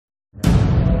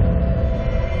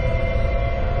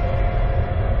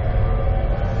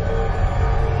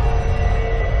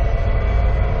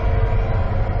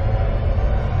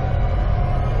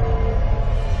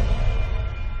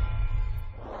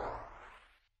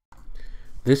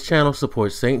This channel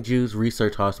supports St. Jude's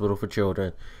Research Hospital for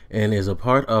Children and is a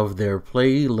part of their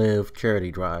Play Live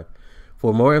charity drive.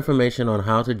 For more information on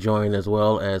how to join as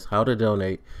well as how to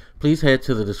donate, please head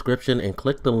to the description and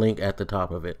click the link at the top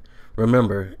of it.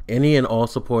 Remember, any and all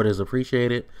support is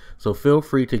appreciated, so feel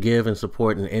free to give and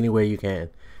support in any way you can.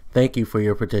 Thank you for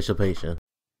your participation.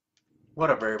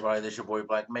 What up, everybody? This your boy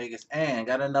Black Magus, and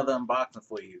got another unboxing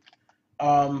for you.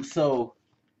 So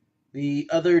the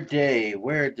other day,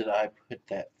 where did I put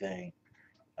that thing?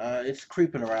 It's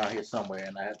creeping around here somewhere,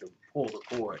 and I had to pull the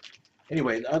cord.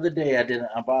 Anyway, the other day I did an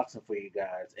unboxing for you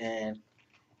guys, and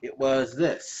it was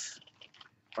this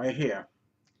right here,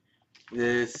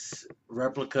 this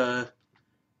replica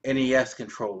NES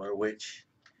controller, which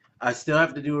I still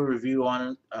have to do a review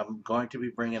on. I'm going to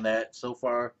be bringing that. So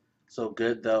far, so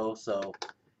good though. So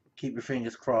keep your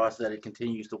fingers crossed that it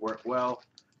continues to work well,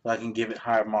 so I can give it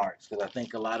higher marks, because I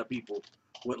think a lot of people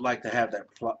would like to have that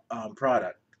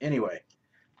product. Anyway,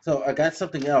 so I got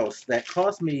something else that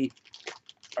cost me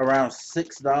around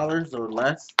 $6 or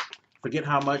less. Forget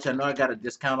how much. I know I got a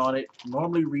discount on it.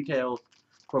 Normally retails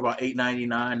for about $8.99,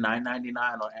 $9.99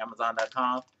 on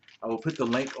Amazon.com. I will put the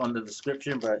link on the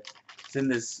description, but it's in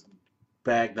this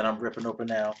bag that I'm ripping open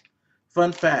now.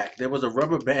 Fun fact, there was a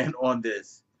rubber band on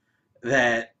this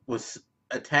that was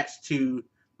attached to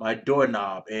my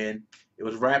doorknob, and it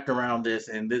was wrapped around this,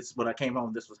 and this, when I came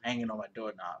home, this was hanging on my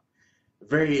doorknob.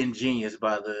 Very ingenious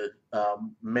by the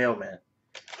mailman.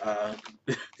 Uh,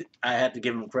 I had to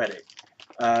give him credit.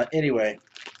 Anyway,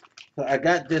 so I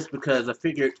got this because I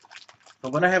figured,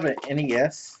 when I have an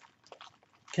NES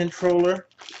controller,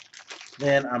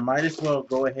 then I might as well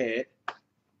go ahead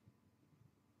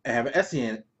and have an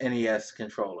SNES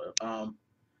controller.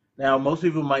 Now, most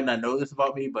people might not know this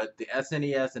about me, but the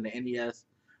SNES and the NES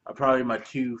are probably my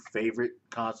two favorite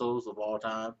consoles of all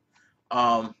time.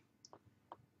 Um,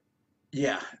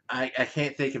 yeah, I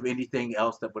can't think of anything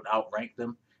else that would outrank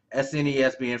them.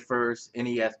 SNES being first,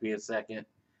 NES being second.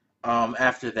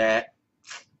 After that,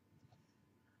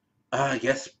 I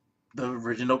guess the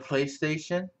original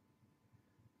PlayStation.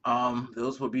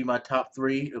 Those would be my top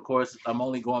three. Of course, I'm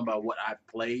only going by what I've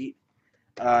played.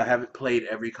 I haven't played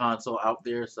every console out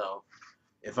there, so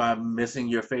if I'm missing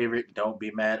your favorite, don't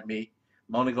be mad at me.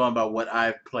 I'm only going by what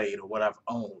I've played or what I've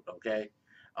owned, okay?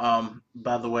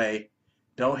 By the way,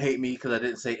 don't hate me because I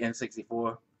didn't say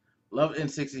N64. Love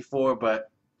N64, but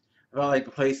I felt like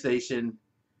the PlayStation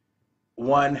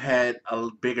 1 had a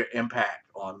bigger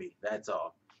impact on me. That's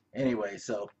all. Anyway,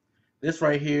 so this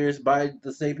right here is by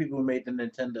the same people who made the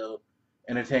Nintendo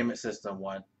Entertainment System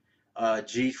one,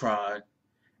 G-Tron,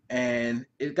 and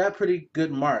it got pretty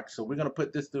good marks. So we're gonna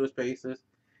put this through its paces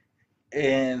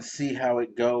and see how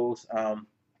it goes. I'm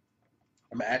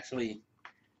actually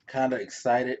kind of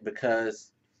excited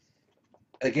because,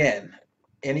 again,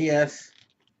 NES,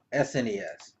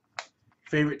 SNES,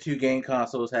 favorite two game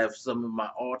consoles, have some of my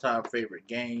all-time favorite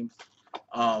games.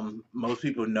 Most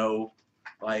people know,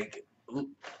 like,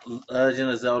 Legend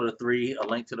of Zelda 3, A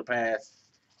Link to the Past,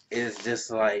 is just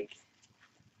like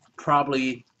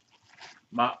probably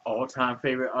my all-time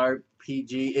favorite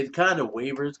RPG. It kind of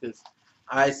wavers because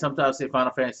I sometimes say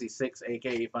Final Fantasy 6,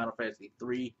 aka Final Fantasy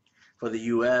 3 for the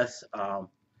US.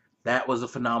 That was a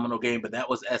phenomenal game, but that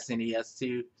was SNES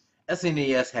too.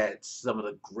 SNES had some of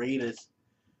the greatest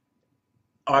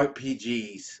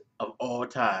RPGs of all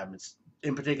time,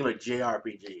 in particular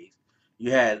JRPGs.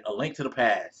 You had A Link to the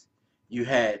Past. You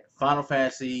had Final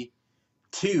Fantasy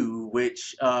 2,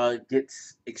 which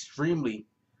gets extremely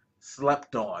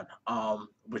slept on,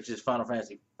 which is Final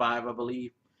Fantasy 5, I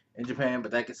believe, in Japan,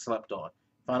 but that gets slept on.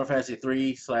 Final Fantasy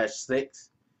 3/6,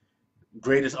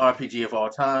 greatest RPG of all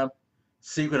time.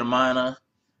 Secret of Mana,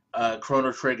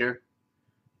 Chrono Trigger,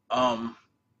 um,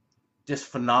 just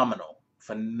phenomenal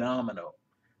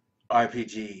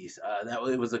RPGs.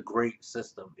 It was a great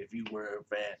system if you were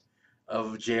a fan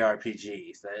of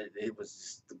JRPGs. That it was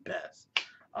just the best.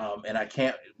 And I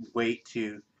can't wait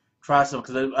to try some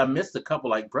because I missed a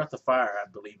couple, like Breath of Fire, I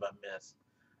believe I missed.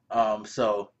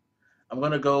 So I'm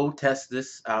gonna go test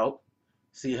this out,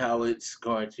 see how it's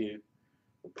going to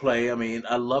play. I mean,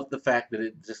 I love the fact that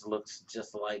it just looks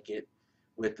just like it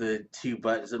with the two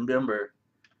buttons. And remember,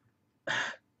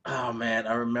 oh man,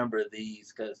 I remember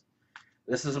these because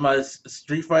this is my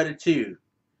Street Fighter 2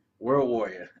 World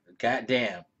Warrior.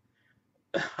 Goddamn,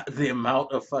 the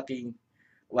amount of fucking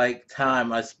like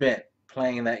time I spent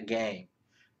playing that game,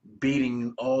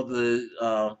 beating all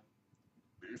the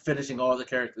finishing all the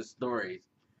character stories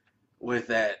with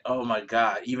that. Oh my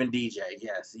god, even DJ,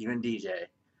 yes, even DJ.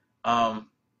 Um,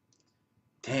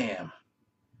 damn.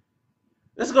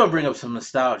 This is gonna bring up some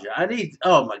nostalgia.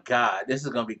 Oh my god, this is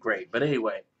gonna be great. But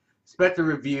anyway, expect a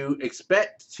review.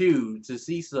 Expect to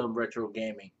see some retro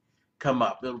gaming come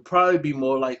up. It'll probably be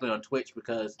more likely on Twitch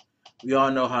because we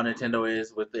all know how Nintendo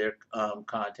is with their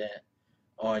content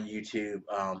on YouTube.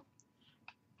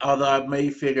 Although I may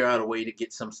figure out a way to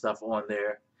get some stuff on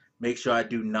there. Make sure I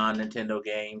do non-Nintendo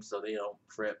games so they don't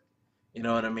trip. You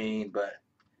know what I mean? But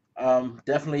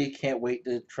definitely can't wait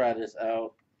to try this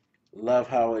out. Love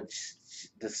how it's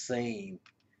the same.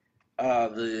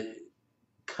 The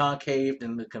concave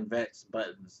and the convex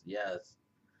buttons. Yes.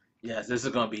 Yes, this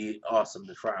is going to be awesome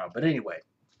to try out. But anyway,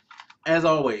 as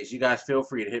always, you guys feel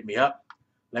free to hit me up.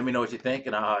 Let me know what you think,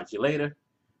 and I'll holler at you later.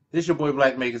 This is your boy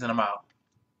Black Makers, and I'm out.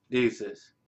 Deuces.